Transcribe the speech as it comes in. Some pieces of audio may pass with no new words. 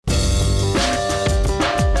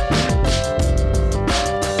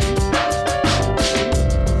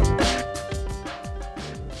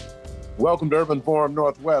Welcome to Urban Forum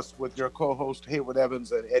Northwest with your co-host Hayward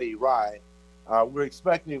Evans and Eddie Rye. We're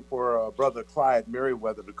expecting for Brother Clyde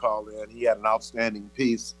Merriweather to call in. He had an outstanding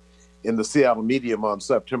piece in the Seattle Medium on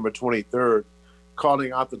September 23rd,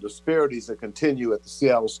 calling out the disparities that continue at the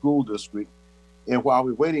Seattle School District. And while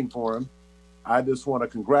we're waiting for him, I just want to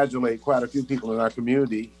congratulate quite a few people in our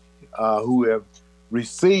community who have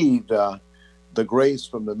received the grace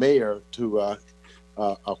from the mayor to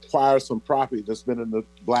acquire some property that's been in the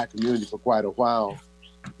Black community for quite a while.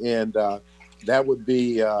 And that would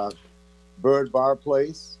be Bird Bar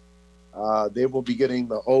Place. They will be getting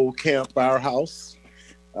the old Camp Firehouse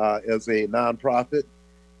as a nonprofit.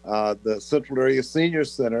 The Central Area Senior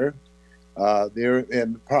Center, they're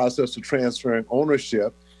in the process of transferring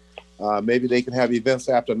ownership. Maybe they can have events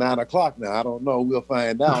after 9 o'clock now. I don't know. We'll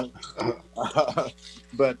find out.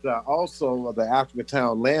 But also the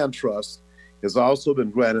Africatown Land Trust has also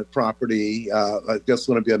been granted property. I guess it's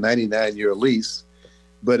going to be a 99-year lease.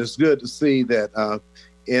 But it's good to see that,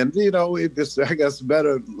 and you know, it's, I guess,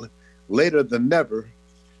 better later than never.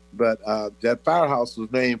 But that firehouse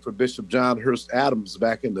was named for Bishop John Hurst Adams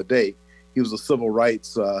back in the day. He was a civil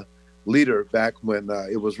rights leader back when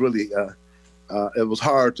it was really, it was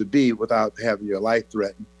hard to be without having your life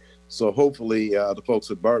threatened. So hopefully the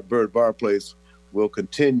folks at Bird Bar Place will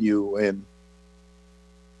continue and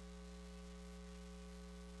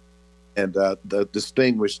the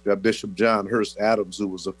distinguished Bishop John Hurst Adams, who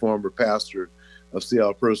was a former pastor of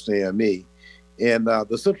Seattle First AME. And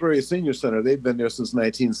the Central Area Senior Center, they've been there since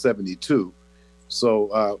 1972.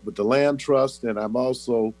 So with the Land Trust, and I'm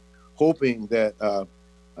also hoping that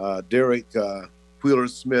Derek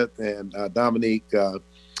Wheeler-Smith and Dominique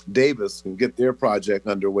Davis can get their project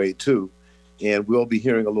underway too. And we'll be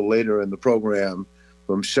hearing a little later in the program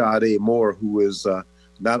from Sade Moore, who is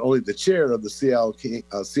not only the chair of the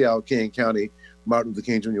Seattle-King County Martin Luther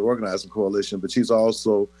King Jr. Organizing Coalition, but she's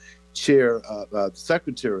also chair,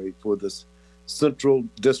 secretary for this Central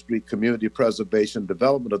District Community Preservation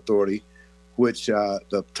Development Authority, which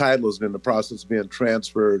the title has been in the process of being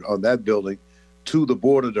transferred on that building to the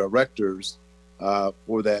board of directors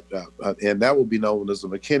for that, and that will be known as the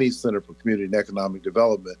McKinney Center for Community and Economic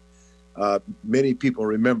Development. Many people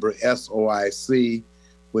remember SOIC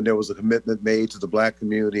when there was a commitment made to the Black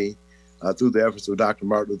community through the efforts of Dr.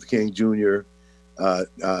 Martin Luther King Jr.,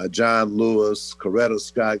 John Lewis, Coretta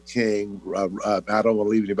Scott King, I don't want to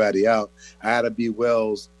leave anybody out, Ida B.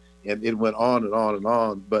 Wells, and it went on and on and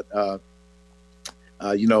on. But,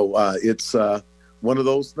 you know, it's one of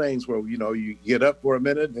those things where, you know, you get up for a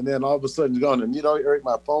minute and then all of a sudden you're gone. And, you know, Eric,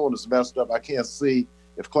 my phone is messed up. I can't see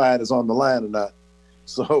if Clyde is on the line or not.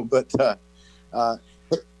 So, but,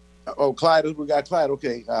 oh, Clyde, we got Clyde.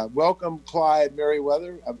 Okay. Welcome, Clyde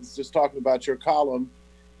Merriweather. I was just talking about your column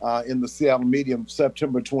in the Seattle Medium,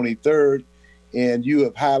 September 23rd, and you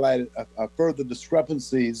have highlighted further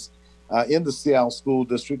discrepancies in the Seattle School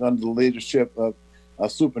District under the leadership of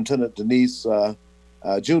Superintendent Denise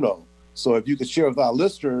Juneau. So if you could share with our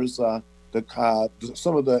listeners some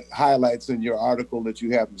of the highlights in your article that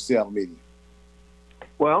you have in the Seattle Medium.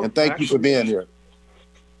 Well, and thank you for being here.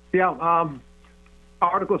 Yeah,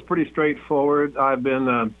 article is pretty straightforward. I've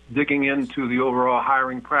been digging into the overall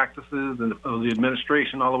hiring practices and of the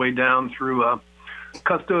administration all the way down through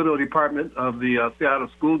custodial department of the Seattle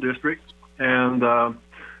School District, and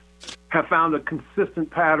have found a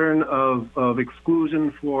consistent pattern of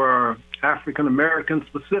exclusion for African Americans,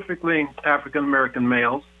 specifically African American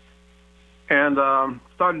males. And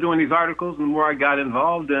started doing these articles, and the more I got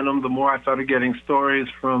involved in them, the more I started getting stories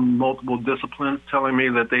from multiple disciplines telling me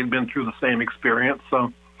that they'd been through the same experience.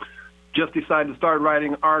 So just decided to start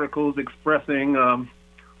writing articles expressing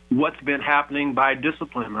what's been happening by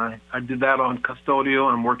discipline. I did that on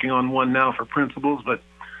custodial. I'm working on one now for principals. But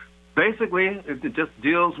basically, it just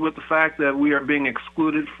deals with the fact that we are being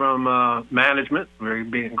excluded from management. We're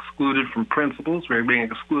being excluded from principals. We're being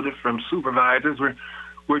excluded from supervisors.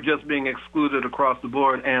 We're just being excluded across the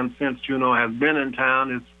board, and since Juneau has been in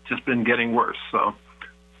town, it's just been getting worse. So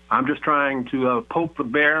I'm just trying to poke the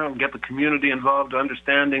bear and get the community involved,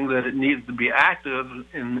 understanding that it needs to be active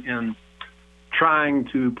in trying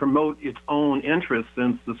to promote its own interests,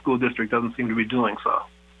 since the school district doesn't seem to be doing so.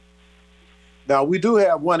 Now, we do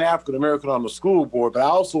have one African American on the school board, but I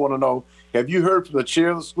also want to know, have you heard from the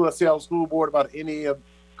chair of the Seattle School Board about any of,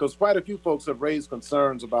 because quite a few folks have raised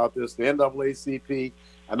concerns about this, the NAACP.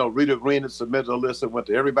 I know Rita Green had submitted a list that went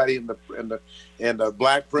to everybody in the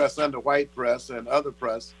black press and the white press and other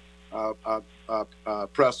press,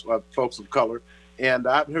 folks of color, and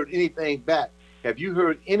I haven't heard anything back. Have you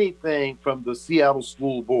heard anything from the Seattle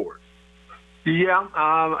School Board? Yeah,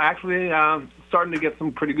 actually, starting to get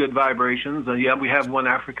some pretty good vibrations. Yeah, we have one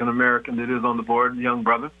African American that is on the board, a young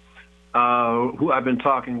brother, who I've been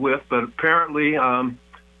talking with. But apparently, my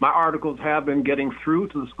articles have been getting through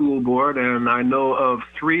to the school board, and I know of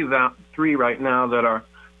three right now that are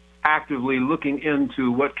actively looking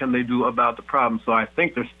into what can they do about the problem. So I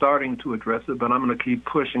think they're starting to address it, but I'm going to keep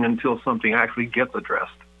pushing until something actually gets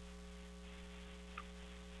addressed.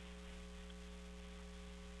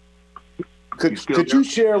 Could you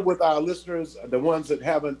share with our listeners, the ones that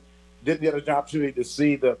didn't get an opportunity to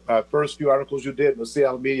see the first few articles you did in the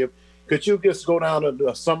Seattle Medium, could you just go down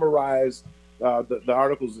and summarize the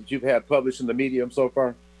articles that you've had published in the Medium so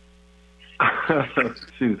far?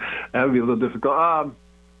 Shoot, that would be a little difficult.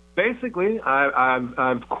 Basically,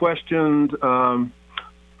 I've questioned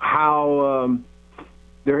how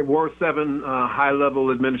there were 7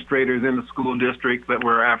 high-level administrators in the school district that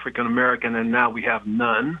were African American, and now we have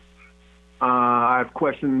none. I've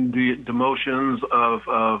questioned the demotions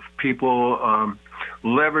of people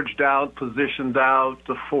leveraged out, positioned out,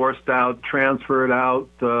 forced out, transferred out,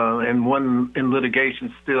 and one in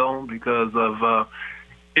litigation still because of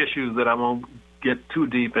issues that I won't get too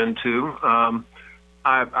deep into.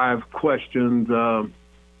 I've questioned.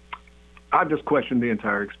 I've just questioned the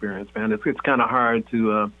entire experience, man. It's kind of hard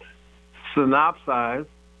to synopsize.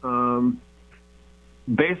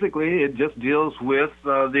 Basically, it just deals with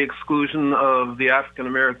the exclusion of the African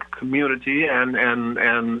American community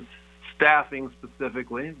and staffing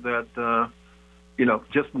specifically. That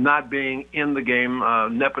just not being in the game,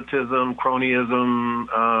 nepotism,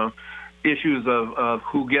 cronyism. Issues of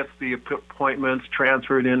who gets the appointments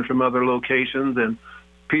transferred in from other locations, and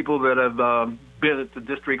people that have been at the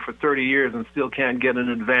district for 30 years and still can't get an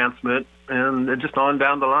advancement, and just on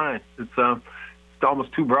down the line. It's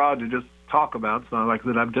almost too broad to just talk about. So like I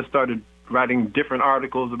said, I've just started writing different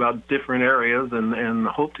articles about different areas and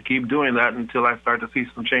hope to keep doing that until I start to see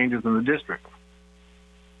some changes in the district.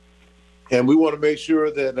 And we want to make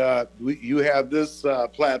sure that you have this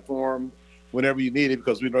platform whenever you need it,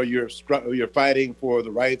 because we know you're fighting for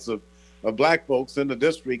the rights of Black folks in the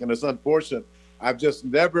district, and it's unfortunate. I've just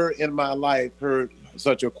never in my life heard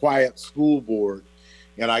such a quiet school board,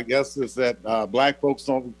 and I guess it's that Black folks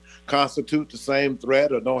don't constitute the same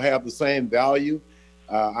threat or don't have the same value.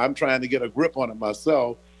 I'm trying to get a grip on it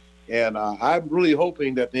myself, and I'm really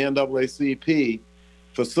hoping that the NAACP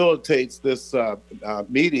facilitates this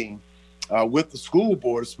meeting with the school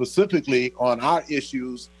board specifically on our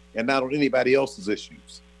issues and not on anybody else's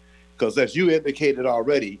issues. Because as you indicated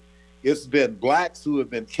already, it's been Blacks who have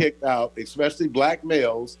been kicked out, especially Black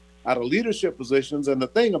males, out of leadership positions. And the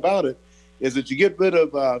thing about it is that you get rid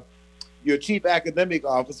of your chief academic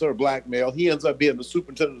officer, a Black male. He ends up being the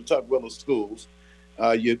superintendent of Tukwila schools.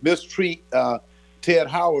 You mistreat Ted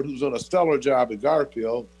Howard, who's on a stellar job at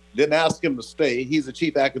Garfield, didn't ask him to stay. He's the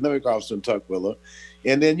chief academic officer in Tukwila.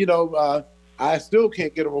 And then, I still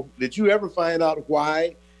can't get over, did you ever find out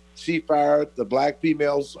why she fired the Black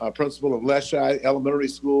females principal of Leschi Elementary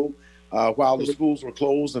School while the schools were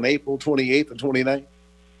closed on April 28th and 29th?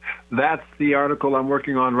 That's the article I'm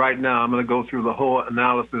working on right now. I'm going to go through the whole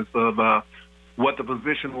analysis of what the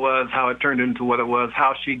position was, how it turned into what it was,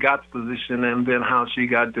 how she got the position, and then how she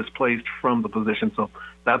got displaced from the position. So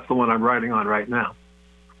that's the one I'm writing on right now.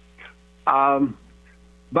 Bottom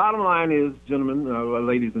line is, gentlemen,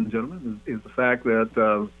 ladies and gentlemen, is the fact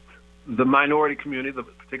that the minority community,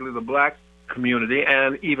 particularly the Black community,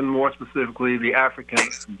 and even more specifically the African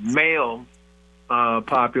male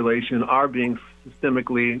population, are being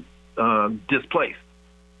systemically displaced.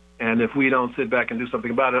 And if we don't sit back and do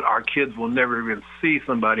something about it, our kids will never even see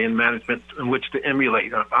somebody in management in which to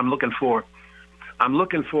emulate. I'm looking for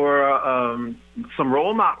some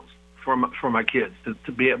role models for my kids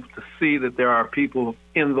to be able to see that there are people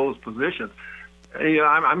in those positions.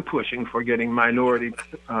 I'm pushing for getting minority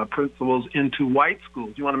principals into white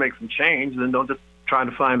schools. You want to make some change, then don't just try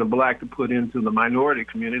to find a Black to put into the minority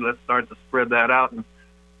community. Let's start to spread that out and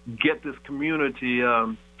get this community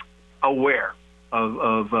aware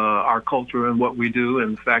of our culture and what we do,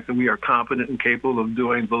 and the fact that we are competent and capable of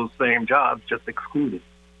doing those same jobs, just excluded.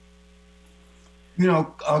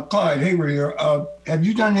 Clyde Hayward here. Have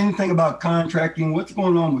you done anything about contracting? What's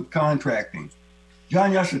going on with contracting?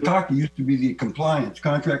 John Yasutake used to be the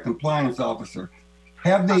contract compliance officer.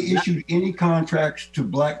 Have they issued any contracts to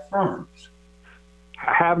Black firms?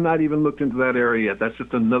 I have not even looked into that area yet. That's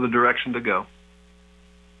just another direction to go.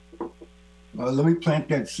 Let me plant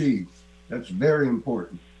that seed. That's very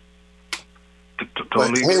important.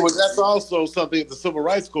 Totally. Hey, well, that's also something that the Civil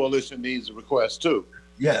Rights Coalition needs to request too.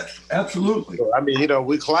 Yes, absolutely.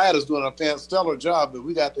 So, Clyde is doing a stellar job, but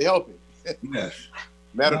we got to help him. Yes.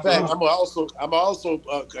 Matter of fact, I'm also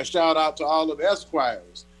a shout out to all of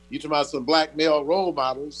Esquires. You talking about some black male role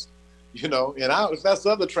models, and if that's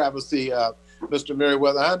other travesty, Mr.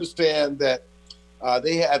 Merriweather, I understand that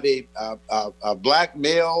they have a black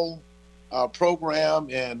male program,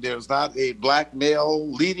 and there's not a black male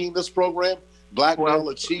leading this program. Male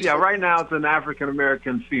achievement. Yeah, right now it's an African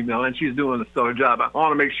American female, and she's doing a stellar job. I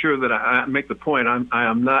want to make sure that I make the point. I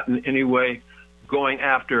am not in any way going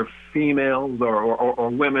after females or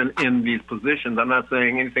women in these positions. I'm not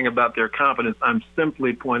saying anything about their competence. I'm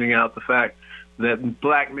simply pointing out the fact that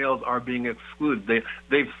black males are being excluded.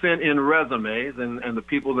 They've sent in resumes, and the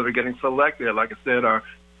people that are getting selected, like I said, are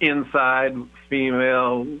inside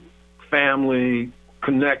female, family,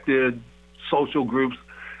 connected, social groups.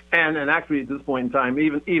 And actually, at this point in time,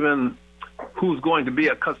 even who's going to be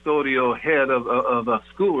a custodial head of a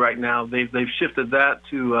school right now, they've shifted that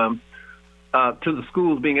to the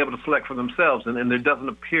schools being able to select for themselves. And there doesn't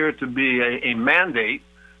appear to be a mandate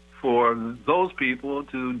for those people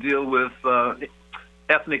to deal with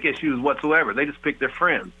ethnic issues whatsoever. They just pick their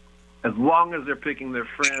friends. As long as they're picking their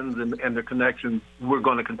friends and their connections, we're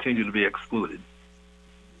going to continue to be excluded.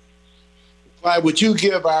 Clyde, would you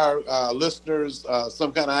give our listeners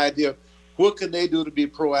some kind of idea? What can they do to be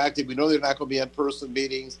proactive? We know they're not going to be in-person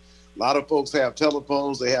meetings. A lot of folks have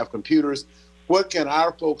telephones, they have computers. What can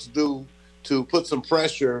our folks do to put some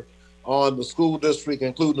pressure on the school district,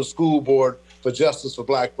 including the school board, for justice for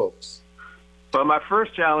black folks? Well, my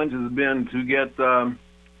first challenge has been to get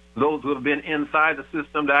those who have been inside the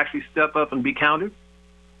system to actually step up and be counted.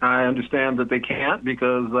 I understand that they can't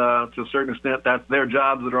because to a certain extent that's their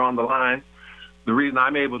jobs that are on the line. The reason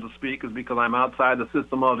I'm able to speak is because I'm outside the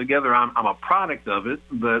system altogether. I'm a product of it,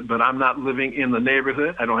 but I'm not living in the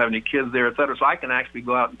neighborhood. I don't have any kids there, et cetera. So I can actually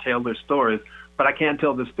go out and tell their stories, but I can't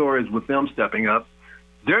tell their stories with them stepping up.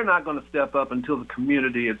 They're not going to step up until the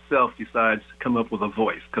community itself decides to come up with a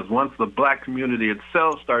voice, because once the black community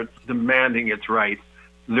itself starts demanding its rights,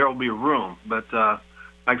 there will be room. But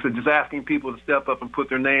like I said, just asking people to step up and put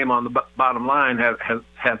their name on the bottom line has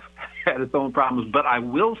had its own problems. But I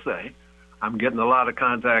will say, I'm getting a lot of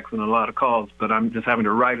contacts and a lot of calls, but I'm just having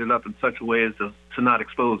to write it up in such a way as to not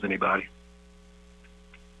expose anybody.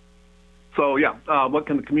 So, yeah, what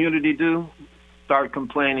can the community do? Start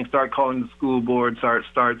complaining, start calling the school board, start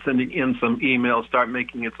sending in some emails, start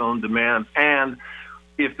making its own demands. And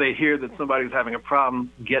if they hear that somebody's having a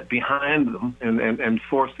problem, get behind them and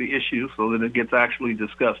force the issue so that it gets actually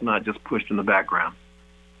discussed, not just pushed in the background.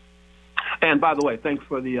 And by the way, thanks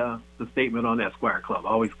for the statement on Esquire Club.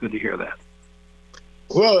 Always good to hear that.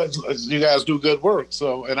 Well, you guys do good work.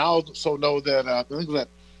 So, and I also know that I think that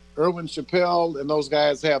Erwin Chappelle and those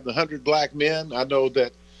guys have the 100 Black Men. I know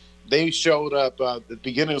that they showed up at the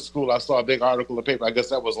beginning of school. I saw a big article in the paper. I guess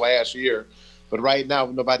that was last year. But right now,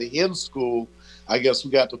 with nobody in school, I guess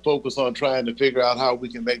we got to focus on trying to figure out how we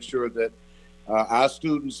can make sure that our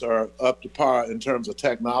students are up to par in terms of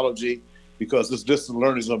technology, because this distance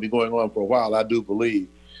learning is going to be going on for a while, I do believe.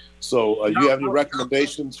 So you have any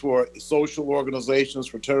recommendations for social organizations,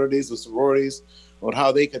 fraternities, and sororities on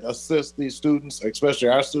how they can assist these students, especially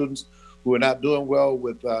our students who are not doing well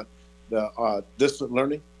with the distant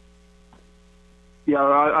learning? Yeah,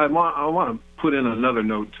 I want to put in another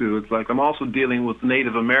note, too. It's like I'm also dealing with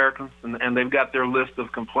Native Americans, and they've got their list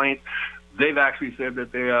of complaints. They've actually said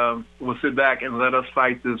that they will sit back and let us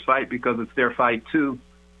fight this fight because it's their fight, too.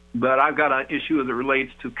 But I've got an issue as it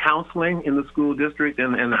relates to counseling in the school district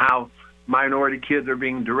and how minority kids are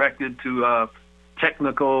being directed to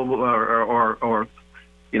technical or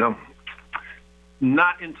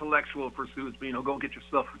not intellectual pursuits, but, go get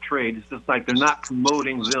yourself a trade. It's just like they're not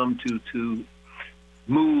promoting them to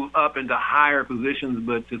move up into higher positions,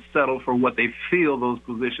 but to settle for what they feel those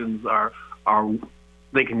positions are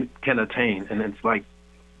they can attain. And it's like,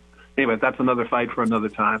 anyway, that's another fight for another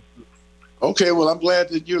time. Okay, well, I'm glad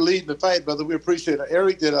that you're leading the fight, brother. We appreciate it.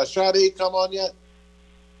 Eric, did Sade come on yet?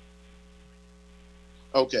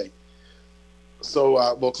 Okay.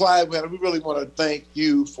 So, well, Clyde, we really want to thank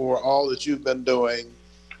you for all that you've been doing.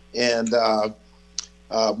 And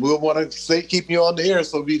we'll want to keep you on the air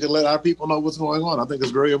so we can let our people know what's going on. I think it's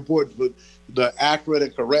very important for the accurate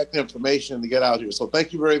and correct information to get out here. So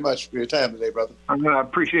thank you very much for your time today, brother. I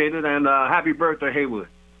appreciate it. And happy birthday, Haywood.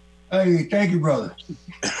 Hey, thank you, brother.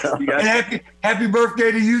 And happy birthday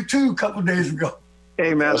to you, too, a couple days ago.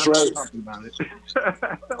 Hey, man. That's right. Talking about it.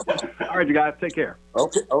 All right, you guys, take care.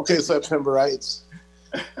 Okay, September 8th.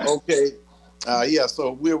 Okay. Yeah,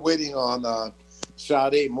 so we're waiting on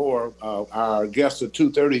Sade Moore. Our guest at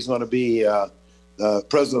 2:30 is going to be the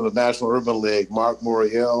president of the National Urban League, Mark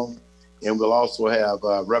Morial. And we'll also have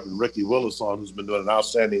Reverend Ricky Willis on, who's been doing an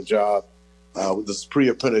outstanding job with this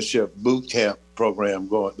pre-apprenticeship boot camp program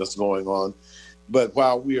that's going on. But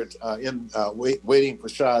while we are waiting for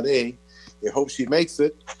Sade, I hope she makes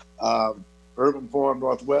it. Urban Forum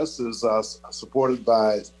Northwest is supported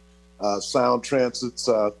by Sound Transit's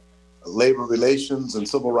Labor Relations and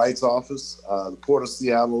Civil Rights Office, the Port of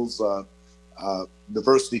Seattle's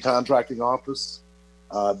Diversity Contracting Office,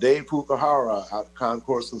 Dave Fukuhara out at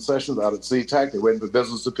Concourse Concessions out at SeaTac. They're waiting for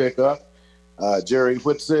business to pick up. Jerry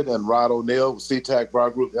Whitsitt and Rod O'Neill with SeaTac Bar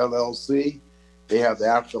Group LLC. They have the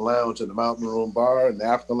African Lounge and the Mountain Room Bar, and the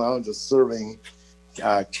African Lounge is serving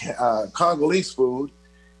Congolese food.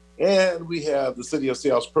 And we have the City of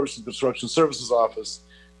Seattle's Purchase Construction Services Office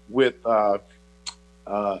with Liz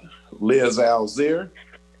Alzier.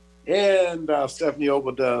 And Stephanie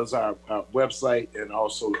Oba does our website and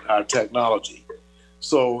also our technology.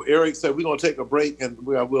 So Eric said we're going to take a break, and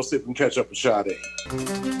we'll see if we can catch up with Sade.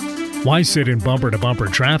 Why sit in bumper-to-bumper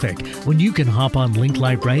traffic when you can hop on Link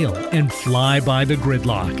Light Rail and fly by the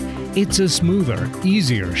gridlock? It's a smoother,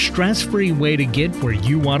 easier, stress-free way to get where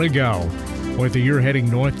you want to go. Whether you're heading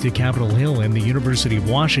north to Capitol Hill and the University of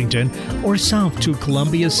Washington or south to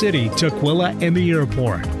Columbia City, Tukwila, and the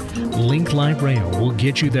airport, Link Light Rail will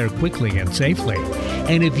get you there quickly and safely.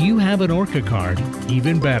 And if you have an ORCA card,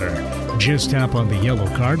 even better. Just tap on the yellow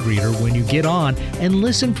card reader when you get on and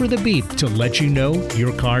listen for the beep to let you know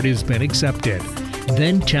your card has been accepted.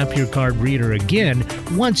 Then tap your card reader again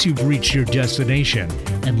once you've reached your destination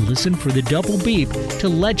and listen for the double beep to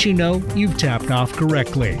let you know you've tapped off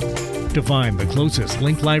correctly. To find the closest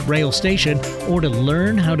Link Light Rail station or to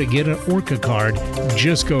learn how to get an ORCA card,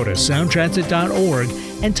 just go to soundtransit.org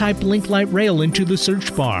and type Link Light Rail into the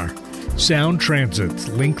search bar. Sound Transit's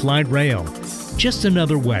Link Light Rail. Just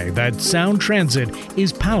another way that Sound Transit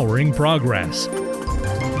is powering progress.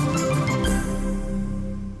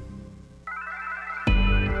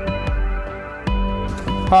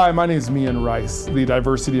 Hi, my name is Mian Rice, the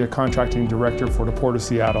Diversity and Contracting Director for the Port of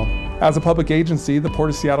Seattle. As a public agency, the Port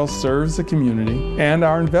of Seattle serves the community, and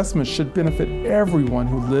our investments should benefit everyone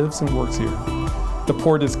who lives and works here. The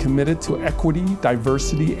Port is committed to equity,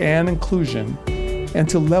 diversity, and inclusion, and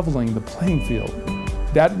to leveling the playing field.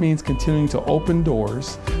 That means continuing to open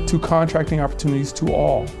doors to contracting opportunities to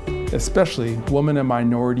all, especially women and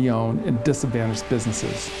minority-owned and disadvantaged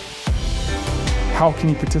businesses. How can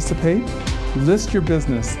you participate? List your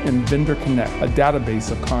business in Vendor Connect, a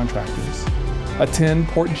database of contractors. Attend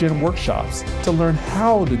PortGen workshops to learn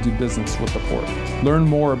how to do business with the Port. Learn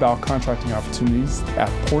more about contracting opportunities at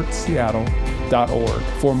portseattle.org.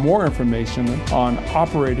 For more information on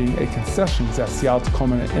operating a concessions at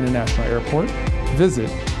Seattle-Tacoma International Airport,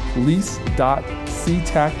 visit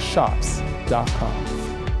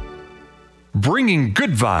lease.ctacshops.com. Bringing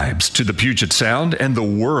good vibes to the Puget Sound and the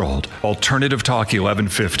world. Alternative Talk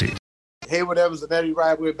 1150. Haywood Evans and Eddie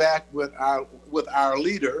Wright, we're back with our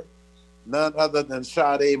leader, none other than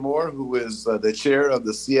Sade Moore, who is the chair of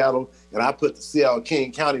the Seattle, and I put the Seattle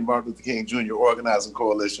King County Martin Luther King Jr. Organizing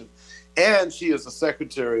Coalition, and she is the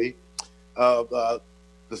secretary of the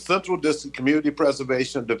Central District Community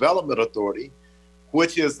Preservation Development Authority,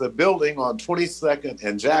 which is the building on 22nd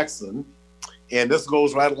and Jackson. And this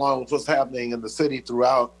goes right along with what's happening in the city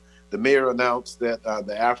throughout. The mayor announced that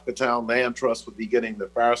the Africatown Land Trust would be getting the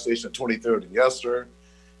fire station at 23rd and Yester.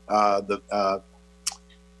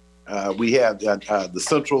 We have the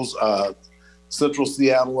Central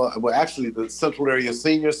Seattle, well, actually the Central Area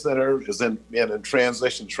Senior Center is in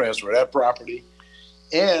transition transfer of that property.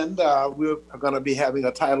 And we're going to be having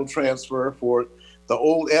a title transfer for the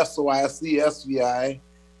old SOIC SVI,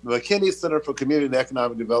 the McKinney Center for Community and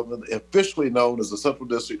Economic Development, officially known as the Central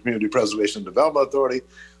District Community Preservation Development Authority.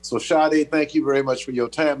 So Sade, thank you very much for your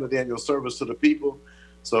time today and your service to the people.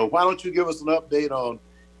 So why don't you give us an update on,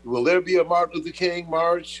 will there be a Martin Luther King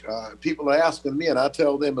march? People are asking me, and I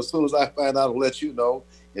tell them as soon as I find out, I'll let you know,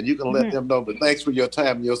 and you can let them know. But thanks for your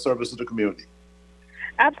time and your service to the community.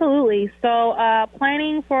 Absolutely. So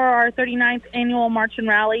planning for our 39th annual March and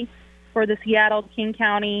Rally for the Seattle King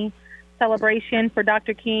County celebration for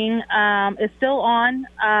Dr. King is still on.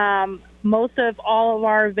 Most of all of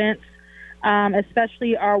our events,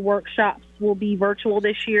 especially our workshops, will be virtual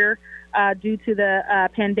this year due to the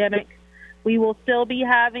pandemic. We will still be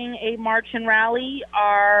having a march and rally.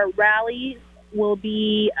 Our rally will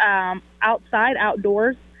be outside,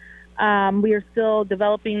 outdoors. We are still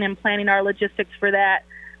developing and planning our logistics for that.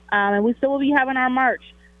 And we still will be having our march.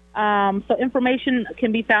 So information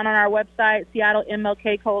can be found on our website,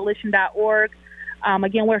 seattlemlkcoalition.org.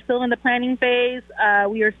 Again, we're still in the planning phase.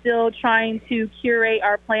 We are still trying to curate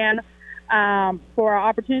our plan for our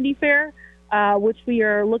opportunity fair, which we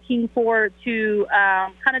are looking forward to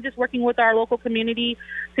kind of just working with our local community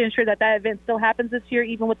to ensure that event still happens this year,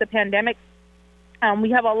 even with the pandemic.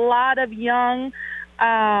 We have a lot of young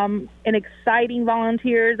and exciting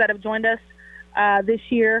volunteers that have joined us this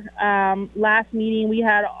year. Last meeting, we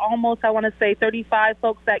had almost, 35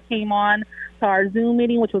 folks that came on to our Zoom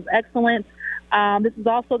meeting, which was excellent. This is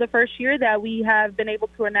also the first year that we have been able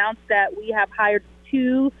to announce that we have hired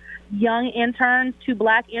 2 young interns, 2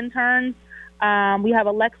 Black interns. We have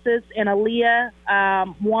Alexis and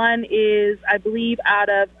Aaliyah. One is, I believe, out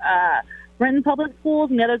of Renton Public Schools,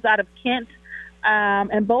 and the other's out of Kent.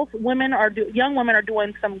 And both young women are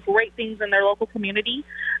doing some great things in their local community.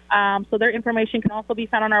 So their information can also be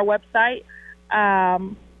found on our website.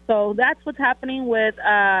 So that's what's happening with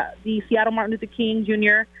the Seattle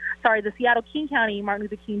King County Martin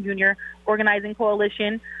Luther King Jr. Organizing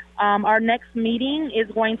Coalition. Our next meeting is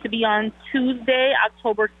going to be on Tuesday,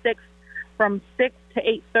 October 6th, from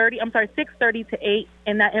 6:30 to 8,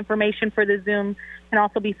 and that information for the Zoom can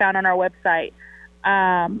also be found on our website.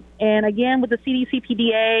 And again, with the CDC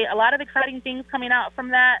PDA, a lot of exciting things coming out from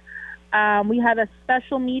that. We have a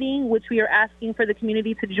special meeting, which we are asking for the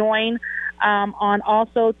community to join on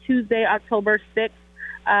also Tuesday, October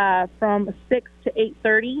 6th, from 6 to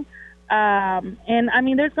 8:30. And I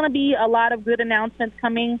mean, there's going to be a lot of good announcements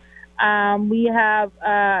coming. We have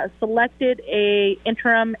selected a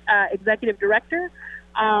interim executive director,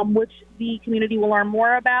 which the community will learn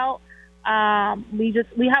more about.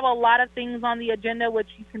 We have a lot of things on the agenda, which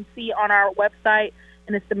you can see on our website,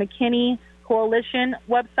 and it's the McKinney Coalition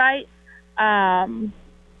website.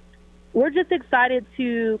 We're just excited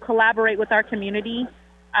to collaborate with our community.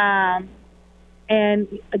 And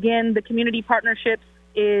again, the community partnerships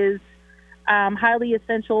is highly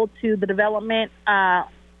essential to the development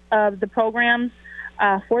of the programs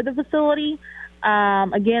for the facility.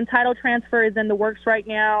 Again, title transfer is in the works right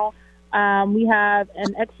now. We have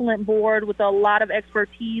an excellent board with a lot of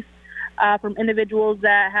expertise from individuals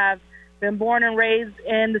that have been born and raised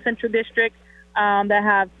in the Central District, that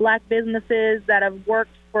have Black businesses, that have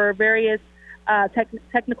worked for various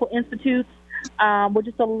technical institutes, with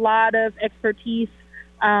just a lot of expertise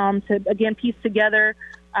to, again, piece together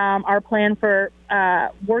our plan for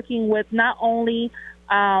working with not only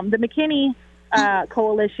the McKinney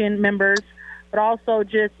Coalition members, but also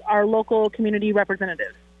just our local community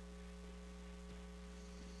representatives.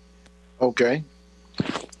 Okay.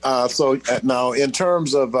 So now, in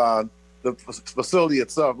terms of the facility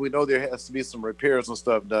itself, we know there has to be some repairs and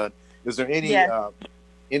stuff done. Is there any,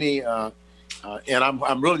 and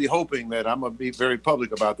I'm really hoping that, I'm going to be very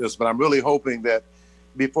public about this, but I'm really hoping that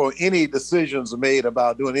before any decisions are made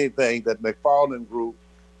about doing anything, that McFarland Group,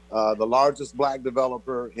 the largest Black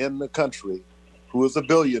developer in the country, who is a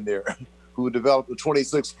billionaire, who developed a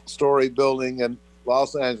 26-story building in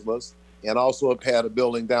Los Angeles, and also had a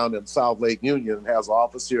building down in South Lake Union, and has an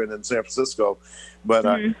office here and in San Francisco. But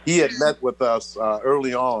he had met with us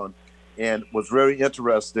early on and was very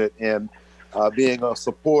interested in being a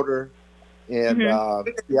supporter. And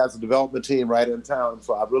he has a development team right in town.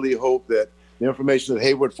 So I really hope that the information that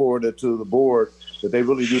Hayward forwarded to the board, that they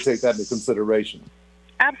really do take that into consideration.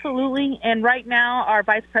 Absolutely. And right now, our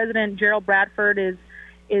Vice President, Gerald Bradford,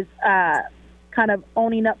 is kind of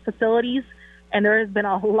owning up facilities. And there has been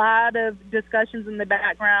a lot of discussions in the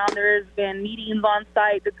background. There has been meetings on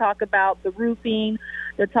site to talk about the roofing,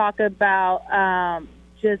 to talk about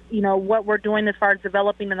just, what we're doing as far as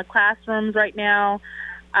developing in the classrooms right now,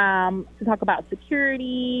 to talk about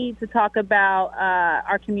security, to talk about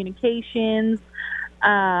our communications.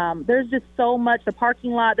 There's just so much, the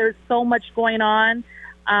parking lot, there's so much going on.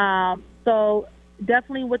 So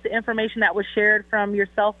definitely with the information that was shared from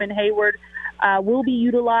yourself and Hayward, will be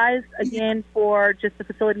utilized again for just the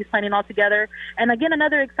facilities planning altogether. And again,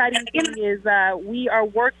 another exciting thing is we are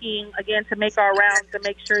working again to make our rounds to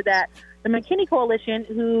make sure that the McKinney Coalition,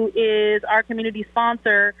 who is our community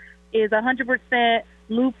sponsor, is 100%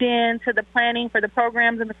 looped into the planning for the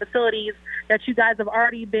programs and the facilities that you guys have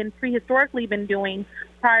already been prehistorically been doing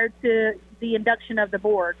prior to the induction of the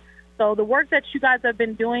board. So the work that you guys have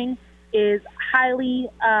been doing is highly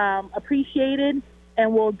appreciated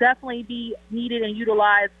and will definitely be needed and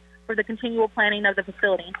utilized for the continual planning of the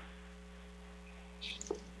facility.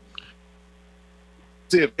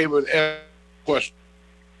 See if they would ask a question.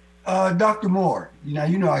 Dr. Moore,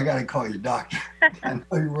 you know I got to call you doctor. I know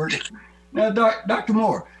you're working. Now, Dr.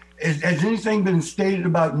 Moore, has anything been stated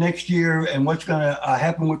about next year and what's going to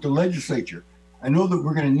happen with the legislature? I know that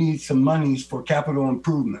we're going to need some monies for capital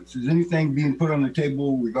improvements. Is anything being put on the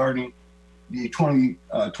table regarding the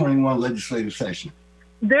 2021 legislative session?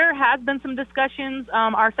 There has been some discussions.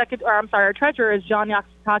 Our treasurer is John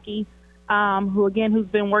Yasutaki, who's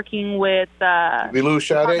been working with. We lose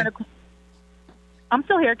Sade? I'm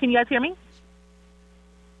still here. Can you guys hear me?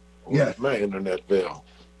 Yes. My internet failed.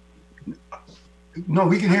 No,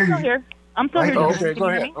 we can hear you. I'm still here. Okay, go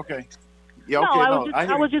ahead. Okay. Yeah, okay.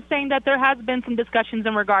 I was just saying that there has been some discussions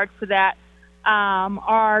in regards to that.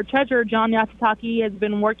 Our treasurer, John Yasutaki, has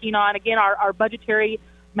been working on, again, our budgetary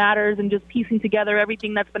matters and just piecing together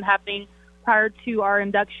everything that's been happening prior to our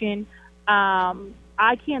induction.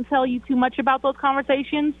 I can't tell you too much about those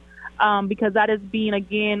conversations because that is being,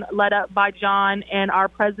 again, led up by John and our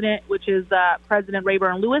president, which is President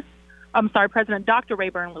President Dr.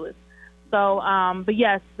 Rayburn Lewis. So, but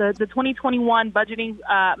yes, the 2021 budgeting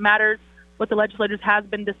matters with the legislators has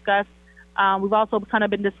been discussed. We've also kind of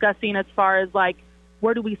been discussing as far as like,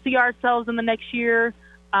 where do we see ourselves in the next year?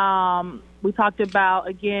 We talked about,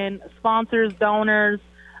 again, sponsors, donors,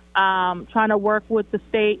 trying to work with the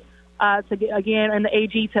state and the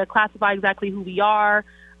AG to classify exactly who we are.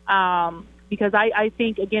 Because I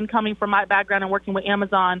think, again, coming from my background and working with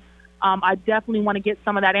Amazon, I definitely want to get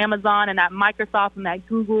some of that Amazon and that Microsoft and that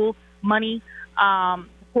Google money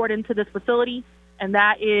poured into this facility. And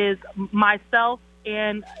that is myself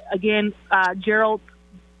and, again, Gerald's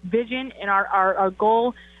vision and our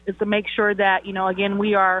goal is to make sure that, again,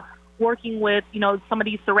 we are working with, some of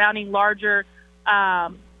these surrounding larger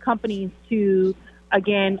companies to,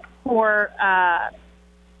 again, pour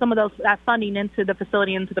some of that funding into the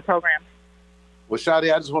facility, into the program. Well, Sade,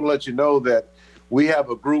 I just want to let you know that we have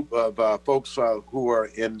a group of folks who are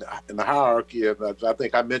in the hierarchy of, I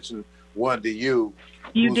think I mentioned one to you.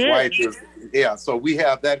 You did. So we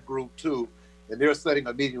have that group too, and they're setting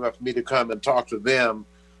a meeting up for me to come and talk to them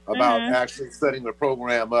about actually setting the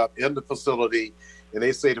program up in the facility. And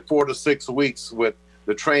they say 4 to 6 weeks with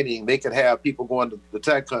the training, they could have people going to the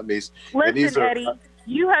tech companies. Listen, Eddie,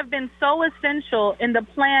 you have been so essential in the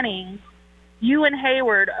planning, you and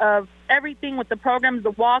Hayward, of everything with the programs,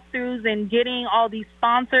 the walkthroughs, and getting all these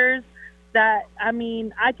sponsors that, I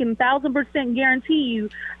can 1,000% guarantee you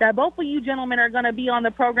that both of you gentlemen are going to be on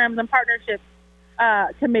the programs and partnerships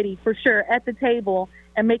committee for sure at the table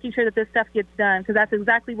and making sure that this stuff gets done, because that's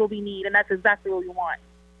exactly what we need and that's exactly what we want.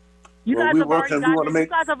 You guys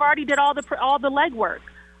have already did all the legwork.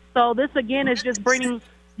 So this, again, is just bringing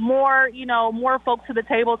more folks to the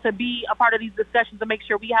table to be a part of these discussions to make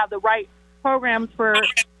sure we have the right programs for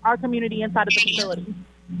our community inside of the facility.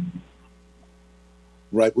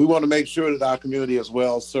 Right. We want to make sure that our community is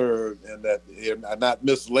well served and that they're not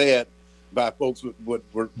misled by folks with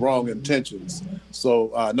wrong intentions.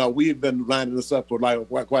 So, no, we've been lining this up for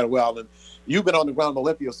quite a while. And you've been on the ground in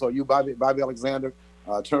Olympia. So you, Bobby Alexander,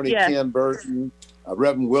 Attorney Ken Burton,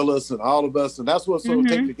 Reverend Willis, and all of us. And that's what's so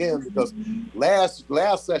takes again, because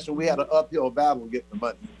last session we had an uphill battle getting the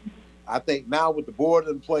money. I think now with the board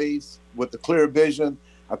in place, with the clear vision,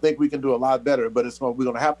 I think we can do a lot better. But we're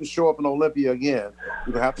going to have to show up in Olympia again.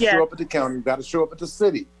 We're going to have to show up at the county. We've got to show up at the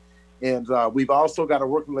city. And we've also got a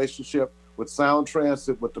working relationship with Sound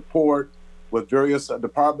Transit, with the port, with various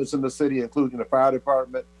departments in the city, including the fire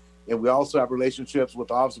department. And we also have relationships with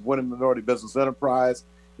the Office of Women and Minority Business Enterprise,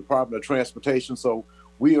 Department of Transportation. So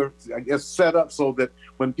we are, set up so that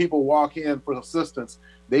when people walk in for assistance,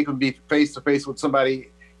 they can be face-to-face with somebody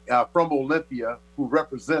from Olympia who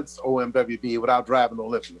represents OMWB without driving to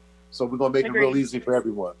Olympia. So we're going to make it real easy for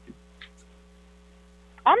everyone.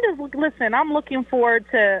 I'm looking forward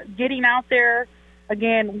to getting out there,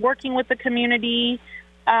 again, working with the community.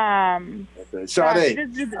 Sade,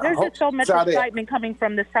 there's just so much excitement coming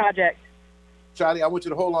from this project. Sade, I want you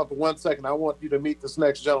to hold on for 1 second. I want you to meet this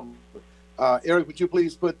next gentleman. Eric, would you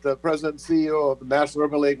please put the President and CEO of the National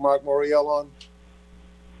Urban League, Mark Morial, on?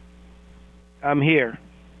 I'm here.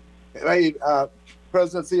 Hey,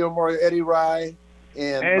 President and CEO Morial, Eddie Rye.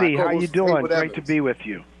 And Eddie, how you doing? Great to be with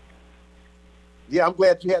you. Yeah, I'm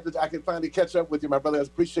glad I can finally catch up with you, my brother. I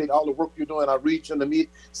appreciate all the work you're doing. I reach and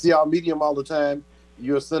see our Medium all the time.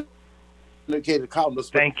 You're a syndicated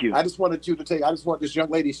columnist. Thank you. I just want this young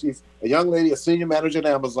lady. She's a young lady, a senior manager at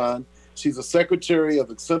Amazon. She's a secretary of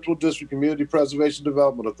the Central District Community Preservation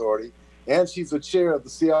Development Authority, and she's the chair of the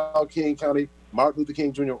Seattle King County Martin Luther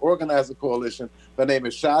King Jr. Organizer Coalition. Her name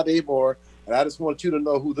is Sade Moore, and I just want you to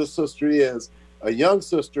know who this sister is. A young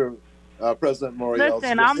sister, President Morial.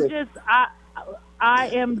 Listen, I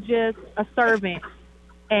am just a servant,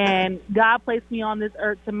 and God placed me on this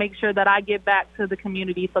earth to make sure that I give back to the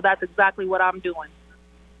community. So that's exactly what I'm doing.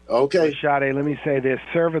 Okay. Sade, let me say this.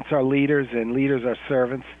 Servants are leaders, and leaders are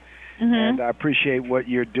servants. And I appreciate what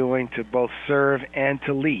you're doing to both serve and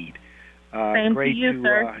to lead. Same great to you,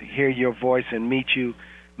 to hear your voice and meet you.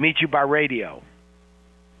 meet you by radio.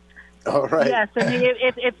 All right. Yes, and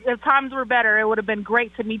if times were better, it would have been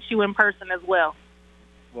great to meet you in person as well.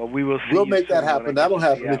 Well, we'll make that happen. That'll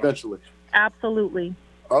happen eventually. Absolutely.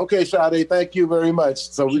 Okay, Sade, thank you very much.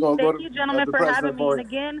 So we're going to go to Thank you, gentlemen, for having me. And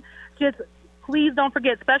again, just please don't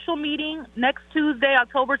forget, special meeting next Tuesday,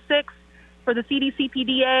 October 6th, for the CDC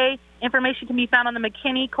PDA. Information can be found on the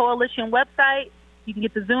McKinney Coalition website. You can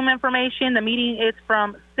get the Zoom information. The meeting is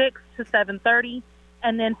from 6 to 7:30.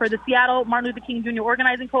 And then for the Seattle Martin Luther King Jr.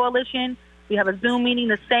 Organizing Coalition, we have a Zoom meeting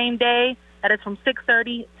the same day. That is from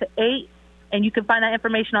 6:30 to 8. And you can find that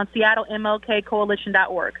information on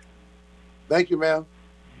SeattleMLKCoalition.org. Thank you, ma'am.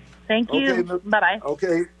 Thank you. Okay, bye-bye.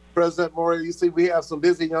 Okay, President Morey, you see we have some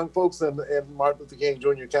busy young folks in Martin Luther King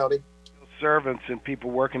Jr. County. Servants and people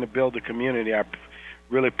working to build the community are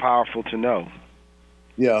really powerful to know.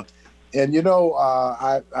 Yeah. And,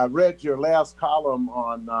 I read your last column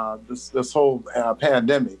on this whole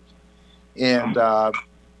pandemic. And, well,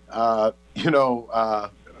 I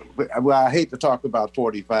hate to talk about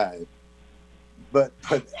 45. But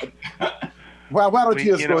why don't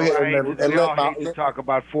you just go ahead and let hate to talk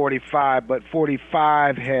about 45, but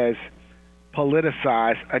 45 has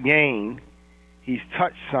politicized again. He's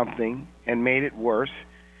touched something and made it worse.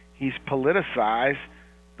 He's politicized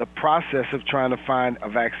the process of trying to find a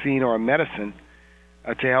vaccine or a medicine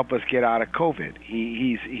to help us get out of COVID.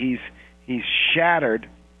 He's shattered,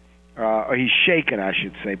 or he's shaken, I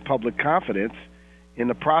should say, public confidence in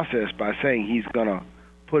the process by saying he's going to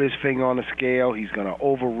put his finger on the scale, he's going to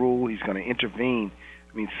overrule, he's going to intervene.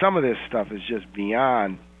 I mean, some of this stuff is just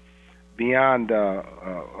beyond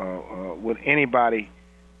what anybody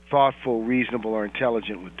thoughtful, reasonable, or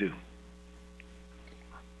intelligent would do.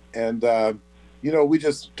 And, we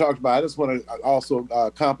just talked about, I just want to also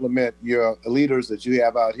compliment your leaders that you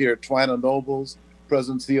have out here. Twina Nobles,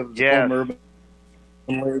 presidency of the Tacoma Urban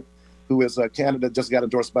League, who is a candidate, just got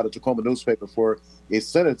endorsed by the Tacoma newspaper for a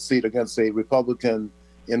Senate seat against a Republican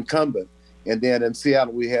incumbent. And then in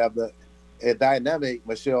Seattle, we have a dynamic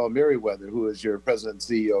Michelle Merriweather, who is your president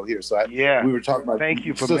and CEO here. So we were talking about. Thank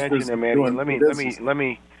you for mentioning them,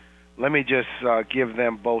 Eddie. Let me just give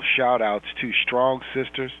them both shout outs to Strong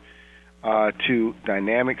Sisters, to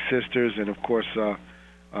Dynamic Sisters, and of course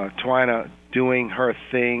Twina doing her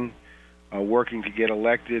thing, working to get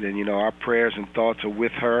elected. And our prayers and thoughts are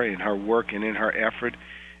with her in her work and in her effort.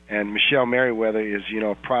 And Michelle Merriweather is,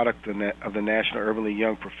 a product of the National Urban League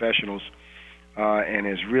Young Professionals, and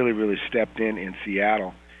has really, really stepped in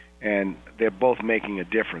Seattle. And they're both making a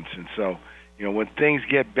difference. And so, when things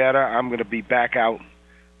get better, I'm going to be back out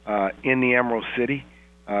in the Emerald City,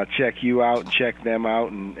 check you out and check them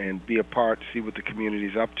out, and be a part, see what the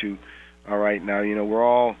community's up to. All right, now, we're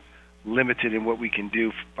all limited in what we can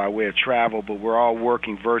do by way of travel, but we're all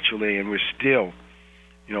working virtually, and we're still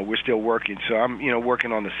working. So I'm,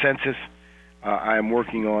 working on the census. I am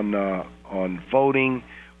working on voting.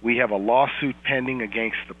 We have a lawsuit pending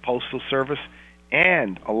against the Postal Service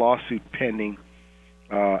and a lawsuit pending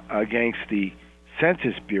against the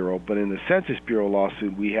Census Bureau. But in the Census Bureau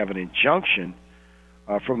lawsuit, we have an injunction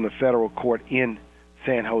from the federal court in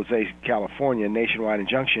San Jose, California, a nationwide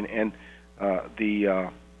injunction, and the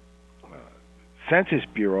Census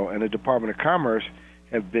Bureau and the Department of Commerce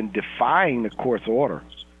have been defying the court's order.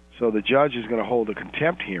 So the judge is going to hold a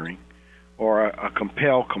contempt hearing or a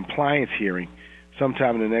compel compliance hearing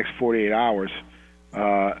sometime in the next 48 hours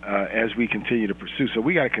as we continue to pursue. So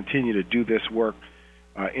we got to continue to do this work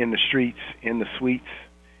in the streets, in the suites,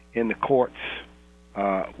 in the courts,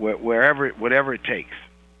 whatever it takes.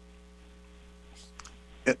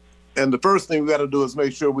 And the first thing we got to do is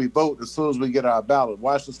make sure we vote as soon as we get our ballot.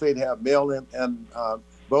 Washington State have mail-in and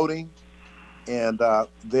voting, and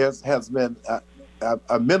there has been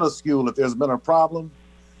a minuscule. If there's been a problem,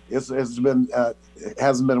 it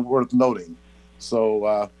hasn't been worth noting.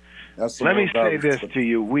 So that's. Let me say this to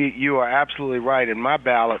you: you are absolutely right. In my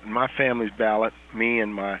ballot, in my family's ballot, me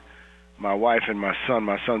and my wife and my son.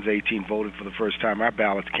 My son's 18, voted for the first time. Our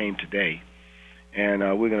ballots came today, and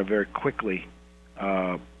we're going to very quickly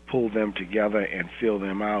pull them together and fill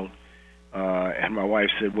them out. And my wife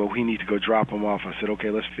said, well, we need to go drop them off. I said, okay,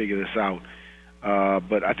 let's figure this out.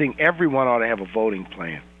 But I think everyone ought to have a voting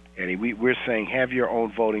plan, Eddie. We're saying have your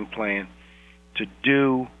own voting plan to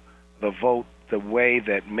do the vote the way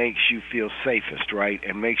that makes you feel safest, right,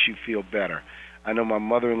 and makes you feel better. I know my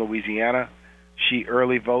mother in Louisiana, she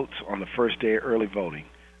early votes on the first day of early voting.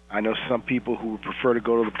 I know some people who would prefer to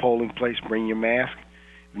go to the polling place, bring your mask.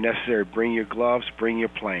 If necessary, bring your gloves, bring your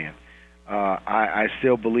plan. I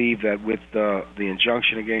still believe that with the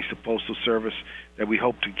injunction against the Postal Service that we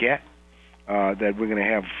hope to get, that we're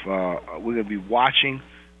going to be watching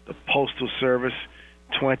the Postal Service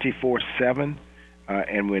 24/7,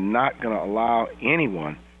 and we're not going to allow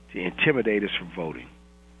anyone to intimidate us from voting.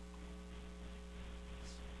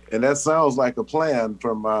 And that sounds like a plan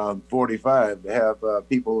from 45 to have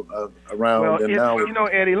people around. Well, and now,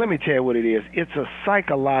 Eddie, let me tell you what it is. It's a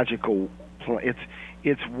psychological plan.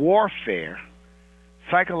 It's warfare,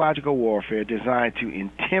 psychological warfare designed to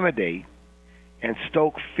intimidate and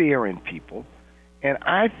stoke fear in people. And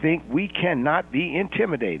I think we cannot be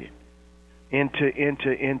intimidated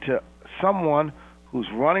into someone who's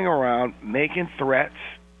running around making threats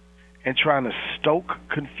and trying to stoke